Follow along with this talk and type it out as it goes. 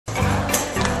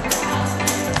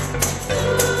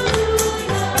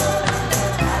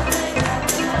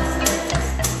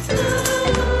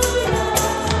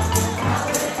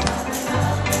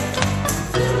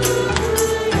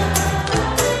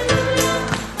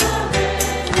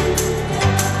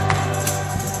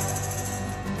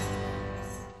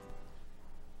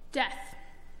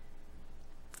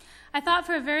thought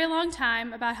for a very long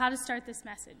time about how to start this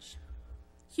message.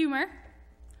 Humor,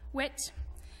 wit,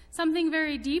 something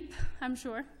very deep, I'm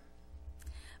sure,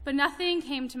 but nothing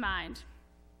came to mind.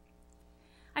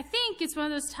 I think it's one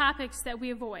of those topics that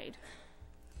we avoid,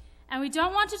 and we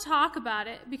don't want to talk about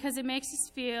it because it makes us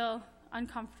feel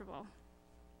uncomfortable.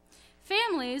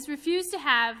 Families refuse to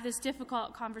have this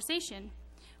difficult conversation.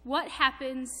 What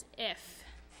happens if?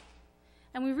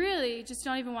 And we really just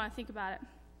don't even want to think about it.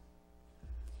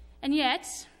 And yet,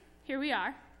 here we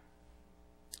are.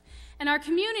 And our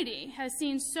community has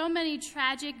seen so many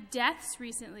tragic deaths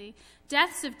recently,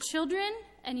 deaths of children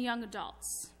and young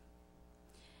adults.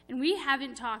 And we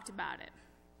haven't talked about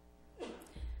it.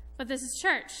 But this is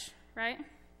church, right?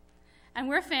 And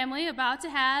we're a family about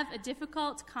to have a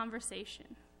difficult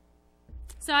conversation.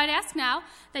 So I'd ask now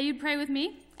that you'd pray with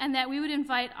me and that we would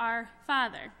invite our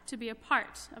Father to be a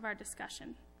part of our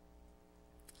discussion.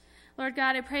 Lord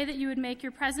God, I pray that you would make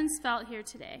your presence felt here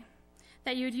today,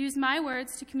 that you would use my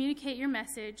words to communicate your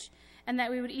message, and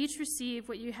that we would each receive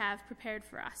what you have prepared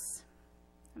for us.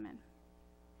 Amen.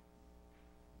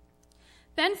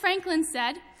 Ben Franklin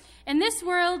said, "In this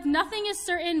world, nothing is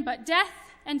certain but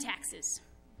death and taxes."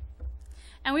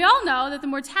 And we all know that the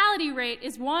mortality rate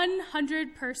is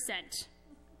 100%,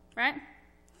 right?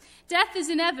 Death is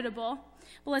inevitable,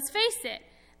 but let's face it,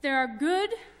 there are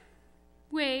good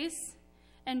ways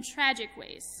and tragic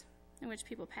ways in which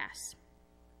people pass.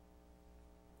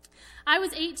 I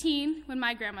was 18 when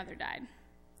my grandmother died.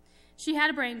 She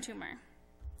had a brain tumor.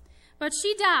 But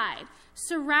she died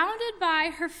surrounded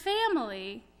by her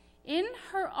family in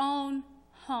her own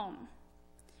home.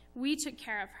 We took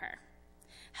care of her,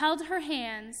 held her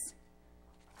hands,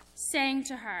 sang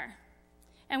to her,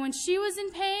 and when she was in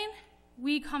pain,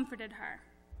 we comforted her.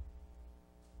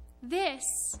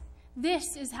 This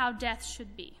is how death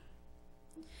should be.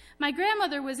 My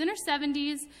grandmother was in her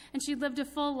 70s, and she lived a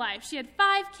full life. She had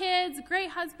 5 kids, a great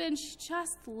husband. She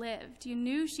just lived. You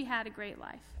knew she had a great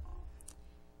life.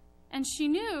 And she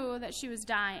knew that she was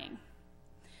dying.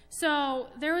 So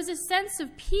there was a sense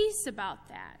of peace about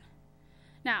that.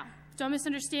 Now, don't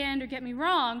misunderstand or get me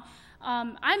wrong.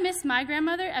 I miss my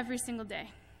grandmother every single day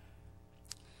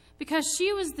because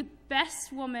she was the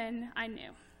best woman I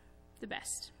knew, the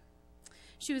best.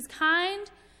 She was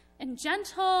kind and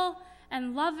gentle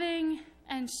and loving,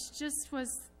 and she just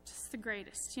was the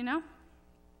greatest, you know?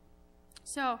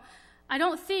 So I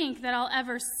don't think that I'll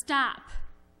ever stop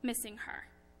missing her.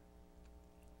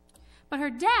 But her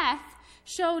death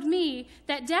showed me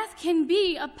that death can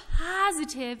be a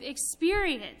positive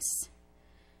experience.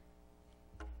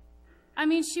 I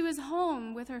mean, she was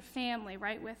home with her family,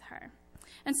 right with her.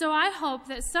 And so I hope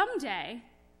that someday,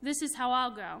 this is how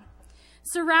I'll go,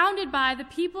 surrounded by the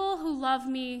people who love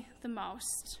me the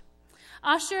most,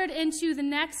 ushered into the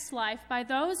next life by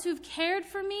those who've cared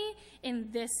for me in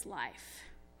this life.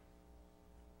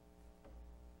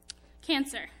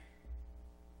 Cancer,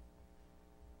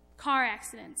 car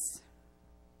accidents,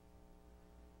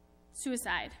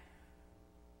 suicide,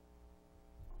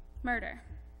 murder.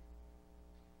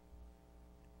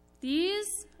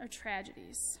 These are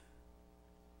tragedies.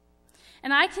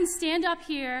 And I can stand up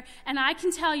here and I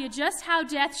can tell you just how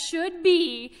death should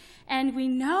be, and we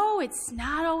know it's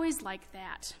not always like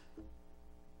that.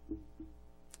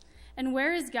 And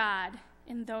where is God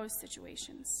in those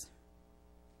situations?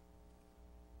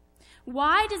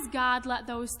 Why does God let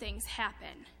those things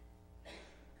happen?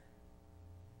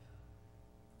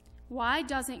 Why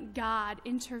doesn't God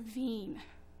intervene?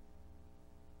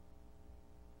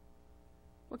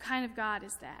 What kind of God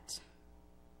is that?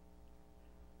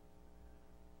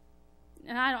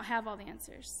 And I don't have all the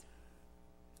answers.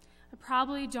 I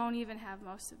probably don't even have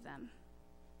most of them.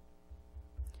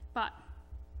 But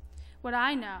what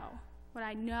I know,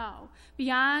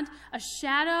 beyond a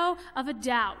shadow of a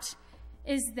doubt,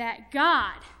 is that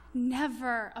God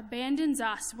never abandons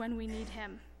us when we need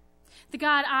him. The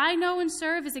God I know and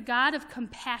serve is a God of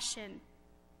compassion.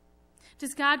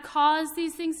 Does God cause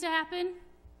these things to happen?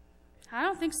 I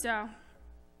don't think so.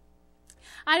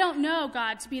 I don't know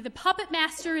God to be the puppet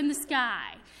master in the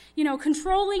sky,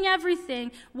 controlling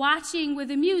everything, watching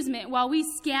with amusement while we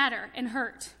scatter and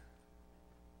hurt.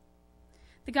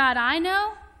 The God I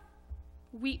know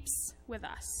weeps with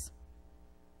us.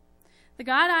 The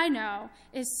God I know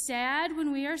is sad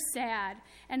when we are sad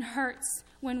and hurts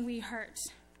when we hurt.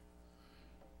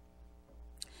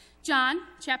 John,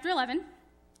 chapter 11,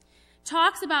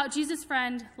 talks about Jesus'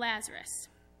 friend Lazarus.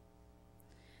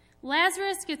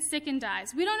 Lazarus gets sick and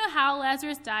dies. We don't know how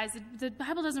Lazarus dies. The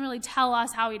Bible doesn't really tell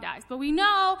us how he dies, but we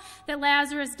know that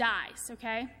Lazarus dies,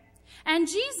 okay? And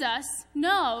Jesus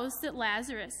knows that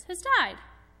Lazarus has died.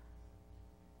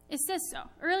 It says so.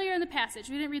 Earlier in the passage,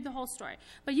 we didn't read the whole story.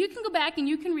 But you can go back and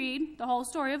you can read the whole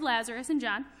story of Lazarus and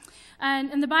John.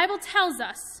 And the Bible tells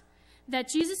us that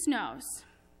Jesus knows.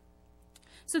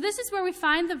 So this is where we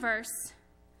find the verse,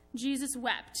 Jesus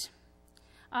wept.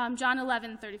 John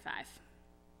 11:35.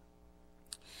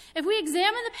 If we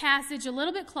examine the passage a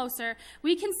little bit closer,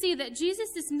 we can see that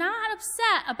Jesus is not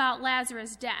upset about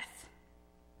Lazarus' death.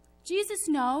 Jesus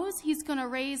knows he's going to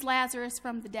raise Lazarus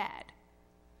from the dead.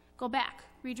 Go back,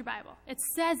 read your Bible. It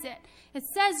says it. It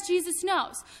says Jesus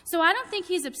knows. So I don't think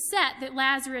he's upset that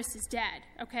Lazarus is dead,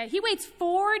 okay? He waits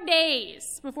 4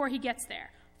 days before he gets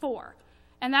there. 4.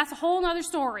 And that's a whole other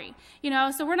story,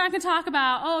 so we're not going to talk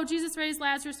about, oh, Jesus raised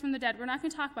Lazarus from the dead. We're not going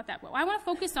to talk about that. But I want to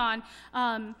focus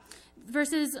on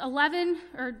verses 11,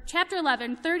 or chapter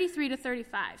 11, 33 to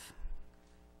 35.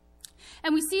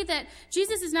 And we see that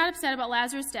Jesus is not upset about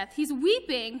Lazarus' death. He's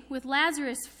weeping with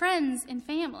Lazarus' friends and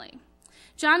family.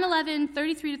 John 11,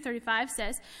 33 to 35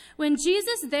 says, "When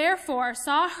Jesus therefore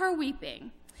saw her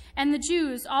weeping, and the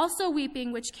Jews also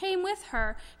weeping which came with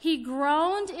her, he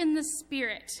groaned in the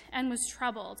spirit and was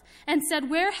troubled, and said,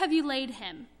 'Where have you laid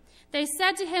him?' They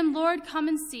said to him, 'Lord, come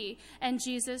and see.' And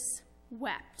Jesus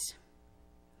wept."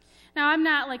 Now, I'm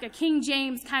not like a King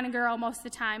James kind of girl most of the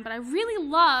time, but I really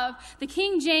love the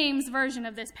King James version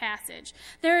of this passage.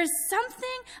 There is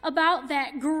something about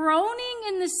that groaning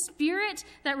in the spirit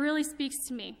that really speaks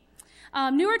to me.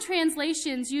 Newer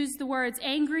translations use the words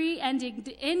angry and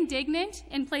indignant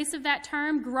in place of that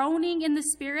term, groaning in the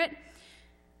spirit.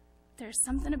 There's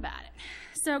something about it.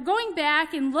 So going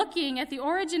back and looking at the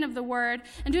origin of the word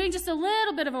and doing just a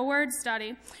little bit of a word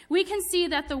study, we can see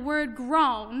that the word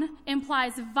groan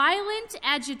implies violent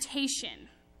agitation.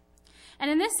 And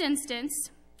in this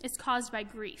instance, it's caused by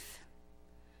grief,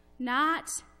 not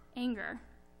anger.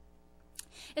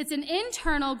 It's an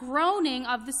internal groaning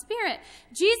of the spirit.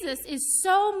 Jesus is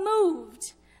so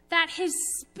moved that his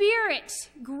spirit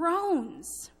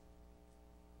groans.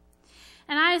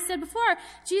 And I said before,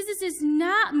 Jesus is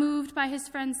not moved by his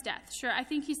friend's death. Sure, I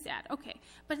think he's sad. Okay,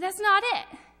 but that's not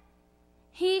it.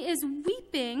 He is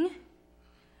weeping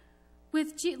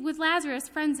with Lazarus'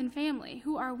 friends and family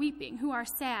who are weeping, who are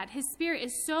sad. His spirit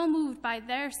is so moved by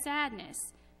their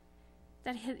sadness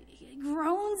that he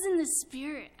groans in the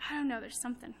spirit. I don't know, there's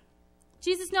something.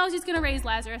 Jesus knows he's going to raise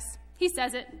Lazarus. He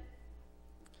says it.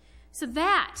 So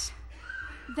that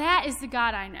is the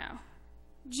God I know.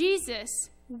 Jesus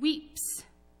weeps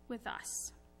with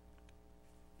us.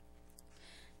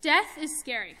 Death is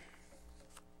scary.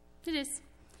 It is.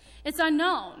 It's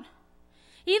unknown.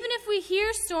 Even if we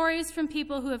hear stories from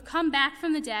people who have come back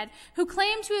from the dead, who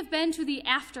claim to have been to the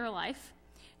afterlife,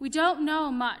 we don't know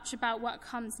much about what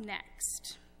comes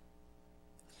next.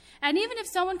 And even if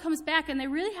someone comes back and they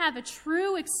really have a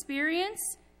true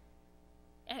experience,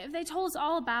 if they told us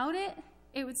all about it,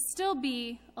 it would still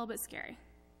be a little bit scary.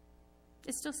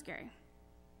 It's still scary.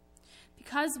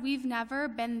 Because we've never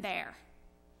been there.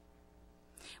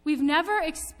 We've never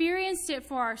experienced it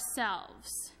for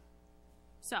ourselves.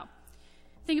 So,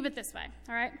 think of it this way,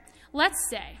 all right? Let's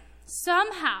say,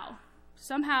 somehow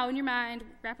in your mind,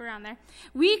 wrap it around there,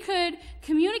 we could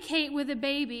communicate with a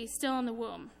baby still in the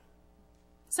womb.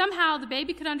 Somehow the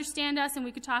baby could understand us and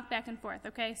we could talk back and forth,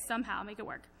 okay? Somehow, make it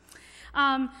work.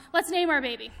 Let's name our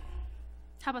baby.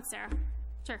 How about Sarah?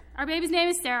 Sure, our baby's name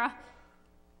is Sarah.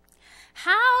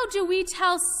 How do we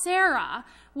tell Sarah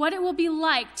what it will be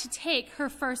like to take her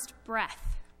first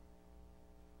breath?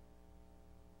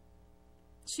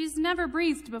 She's never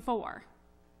breathed before.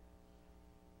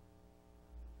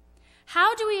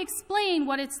 How do we explain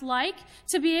what it's like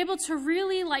to be able to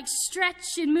really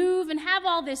stretch and move and have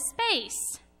all this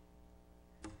space?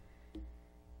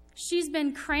 She's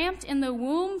been cramped in the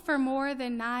womb for more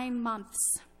than 9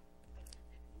 months.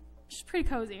 She's pretty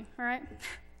cozy, all right?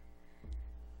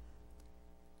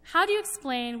 How do you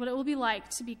explain what it will be like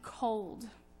to be cold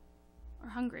or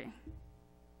hungry?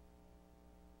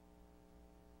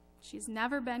 She's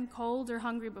never been cold or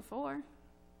hungry before.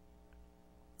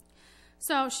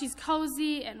 So she's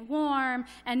cozy and warm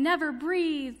and never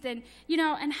breathed. And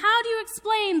how do you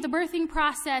explain the birthing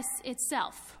process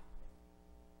itself?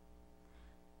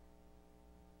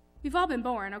 We've all been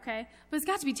born, okay? But it's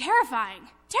got to be terrifying.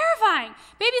 Terrifying!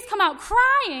 Babies come out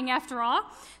crying, after all.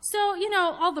 So,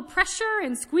 all the pressure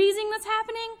and squeezing that's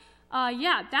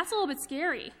happening, that's a little bit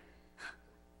scary.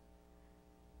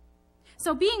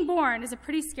 So being born is a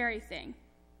pretty scary thing.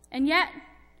 And yet,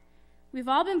 we've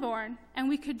all been born, and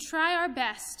we could try our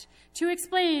best to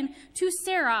explain to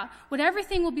Sarah what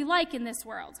everything will be like in this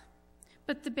world.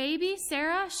 But the baby,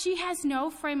 Sarah, she has no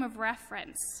frame of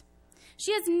reference.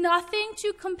 She has nothing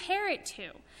to compare it to.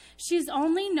 She's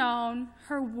only known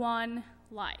her one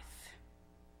life.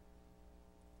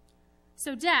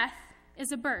 So death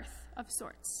is a birth of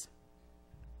sorts.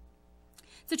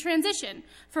 It's a transition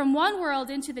from one world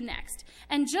into the next.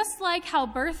 And just like how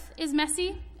birth is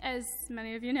messy, as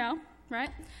many of you know,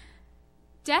 right?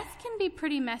 Death can be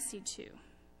pretty messy too.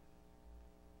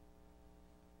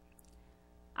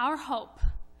 Our hope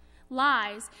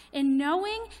lies in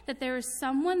knowing that there is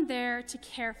someone there to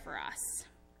care for us.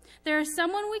 There is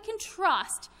someone we can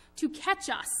trust to catch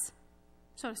us,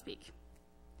 so to speak.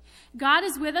 God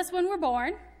is with us when we're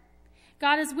born.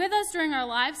 God is with us during our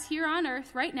lives here on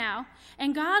earth right now,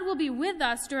 and God will be with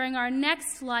us during our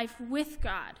next life with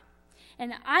God.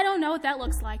 And I don't know what that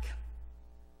looks like.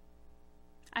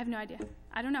 I have no idea.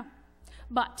 I don't know.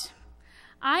 But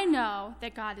I know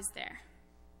that God is there.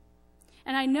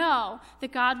 And I know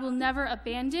that God will never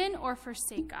abandon or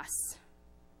forsake us.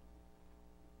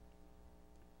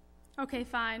 Okay,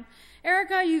 fine.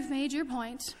 Erica, you've made your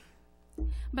point,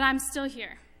 but I'm still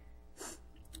here.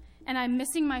 And I'm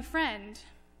missing my friend.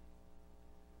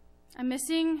 I'm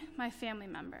missing my family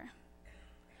member.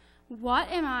 What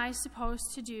am I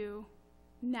supposed to do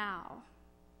now?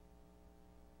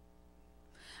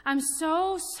 I'm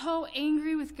so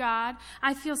angry with God.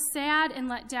 I feel sad and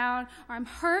let down, or I'm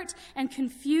hurt and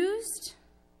confused.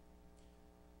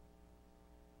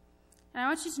 And I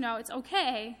want you to know it's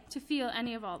okay to feel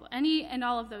any and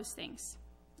all of those things.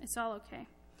 It's all okay.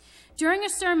 During a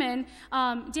sermon,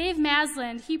 Dave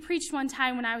Masland, he preached one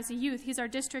time when I was a youth. He's our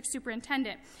district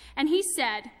superintendent. And he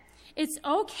said, it's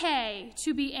okay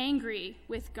to be angry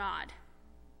with God.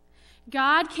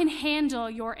 God can handle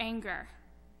your anger.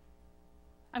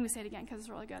 I'm going to say it again because it's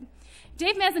really good.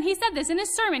 Dave Masland, he said this in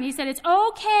his sermon. He said, it's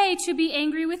okay to be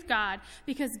angry with God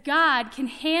because God can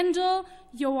handle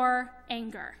your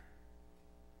anger.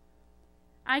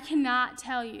 I cannot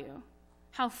tell you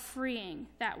how freeing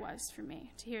that was for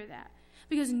me to hear that,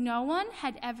 because no one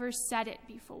had ever said it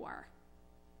before.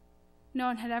 No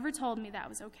one had ever told me that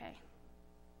was okay.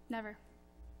 Never.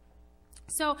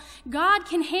 So God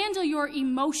can handle your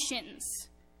emotions,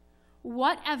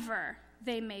 whatever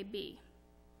they may be.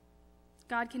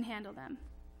 God can handle them.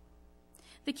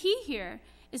 The key here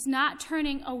is not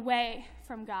turning away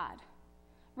from God,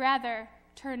 rather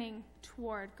turning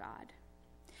toward God,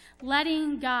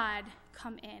 letting God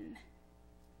come in.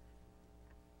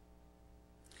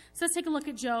 So let's take a look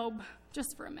at Job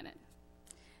just for a minute.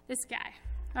 This guy.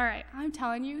 All right, I'm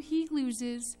telling you, he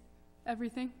loses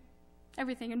everything.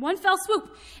 Everything in one fell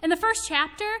swoop. In the first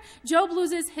chapter, Job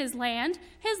loses his land,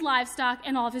 his livestock,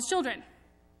 and all of his children.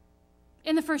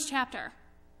 In the first chapter.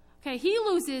 Okay, he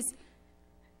loses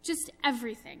just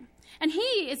everything. And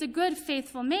he is a good,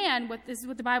 faithful man. This is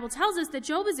what the Bible tells us, that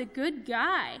Job is a good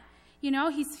guy. You know,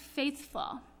 he's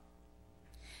faithful.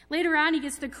 Later on, he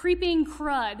gets the creeping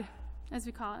crud, as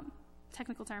we call it,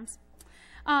 technical terms.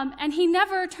 And he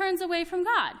never turns away from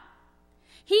God.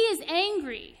 He is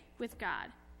angry with God,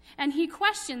 and he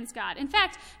questions God. In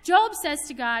fact, Job says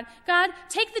to God, God,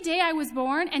 take the day I was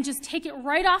born and just take it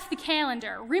right off the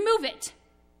calendar. Remove it,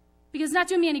 because it's not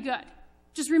doing me any good.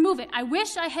 Just remove it. I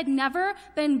wish I had never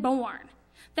been born.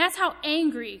 That's how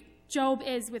angry Job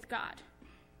is with God.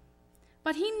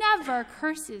 But he never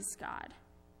curses God.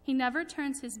 He never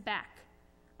turns his back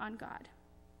on God.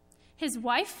 His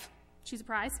wife, she's a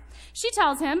prize, she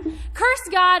tells him, curse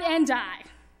God and die.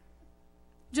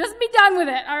 Just be done with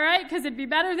it, all right? Because it'd be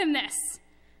better than this.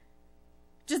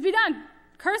 Just be done.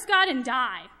 Curse God and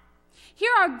die.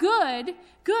 Here are good,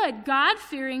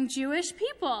 God-fearing Jewish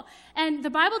people. And the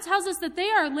Bible tells us that they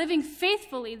are living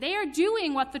faithfully. They are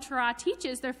doing what the Torah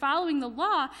teaches. They're following the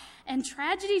law. And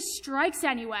tragedy strikes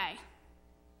anyway.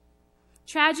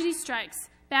 Tragedy strikes.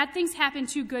 Bad things happen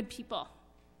to good people.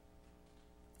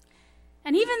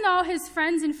 And even though his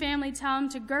friends and family tell him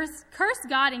to curse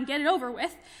God and get it over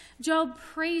with, Job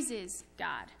praises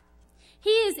God.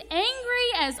 He is angry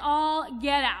as all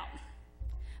get out.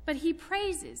 But he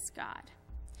praises God.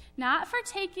 Not for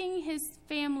taking his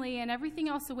family and everything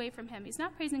else away from him. He's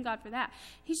not praising God for that.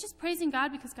 He's just praising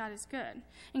God because God is good.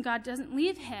 And God doesn't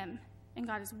leave him, and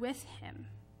God is with him.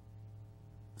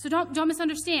 So don't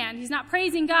misunderstand. He's not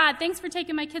praising God. Thanks for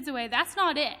taking my kids away. That's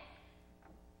not it.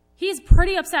 He's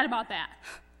pretty upset about that.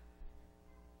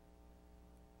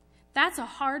 That's a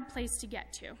hard place to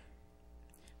get to.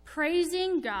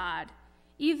 Praising God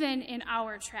even in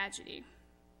our tragedy.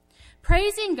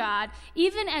 Praising God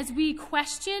even as we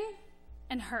question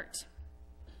and hurt.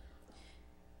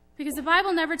 Because the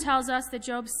Bible never tells us that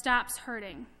Job stops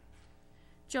hurting.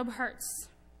 Job hurts.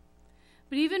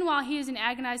 But even while he is in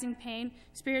agonizing pain,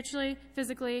 spiritually,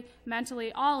 physically,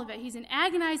 mentally, all of it, he's in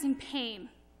agonizing pain,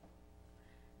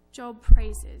 Job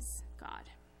praises God.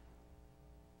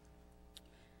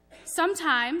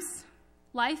 Sometimes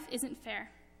life isn't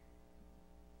fair.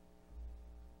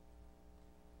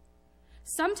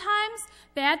 Sometimes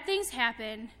bad things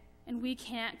happen and we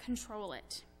can't control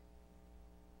it.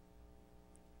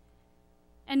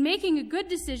 And making a good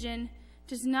decision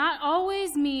does not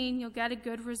always mean you'll get a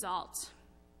good result.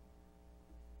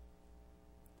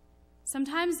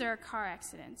 Sometimes there are car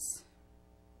accidents,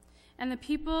 and the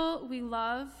people we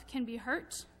love can be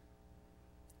hurt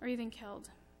or even killed.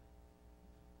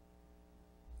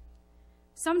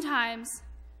 Sometimes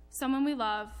someone we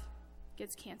love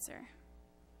gets cancer.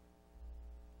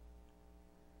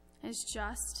 It's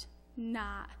just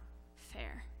not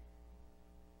fair.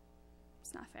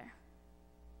 It's not fair.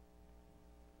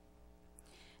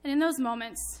 And in those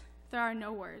moments, there are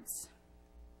no words.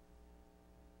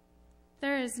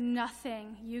 There is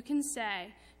nothing you can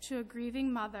say to a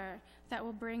grieving mother that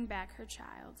will bring back her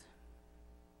child.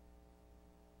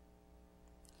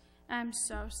 I'm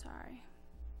so sorry.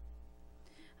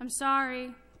 I'm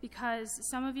sorry because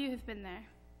some of you have been there,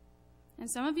 and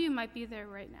some of you might be there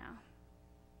right now.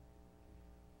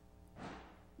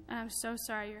 And I'm so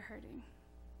sorry you're hurting.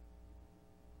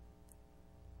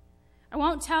 I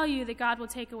won't tell you that God will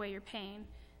take away your pain,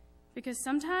 because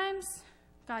sometimes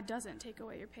God doesn't take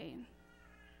away your pain.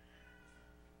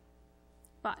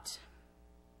 But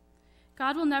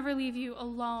God will never leave you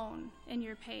alone in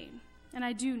your pain, and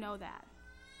I do know that.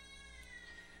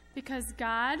 Because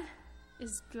God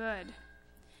is good,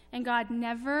 and God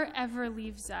never, ever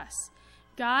leaves us.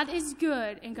 God is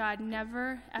good, and God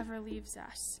never, ever leaves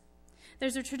us.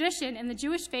 There's a tradition in the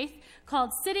Jewish faith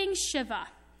called sitting Shiva.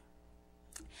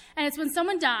 And it's when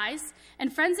someone dies,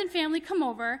 and friends and family come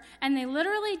over, and they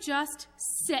literally just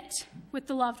sit with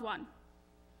the loved one.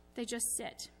 They just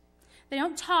sit. They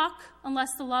don't talk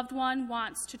unless the loved one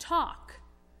wants to talk.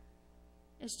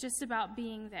 It's just about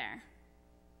being there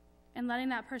and letting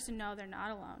that person know they're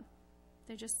not alone.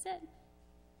 They just sit.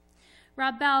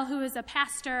 Rob Bell, who is a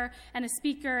pastor and a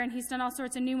speaker, and he's done all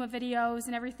sorts of Pneuma videos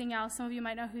and everything else, some of you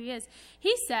might know who he is,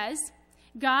 he says,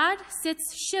 God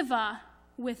sits Shiva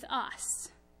with us.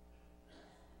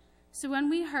 So when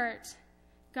we hurt,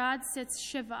 God sits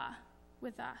Shiva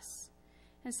with us.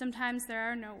 And sometimes there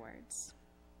are no words.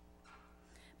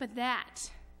 But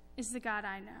that is the God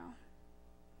I know.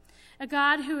 A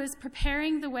God who is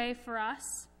preparing the way for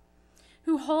us,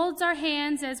 who holds our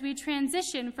hands as we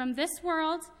transition from this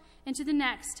world into the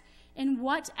next, in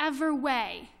whatever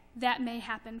way that may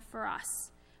happen for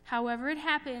us. However it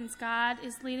happens, God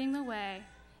is leading the way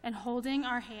and holding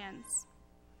our hands.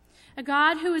 A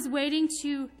God who is waiting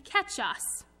to catch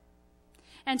us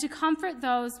and to comfort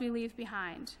those we leave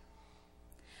behind.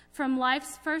 From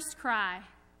life's first cry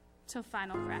till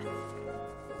final breath.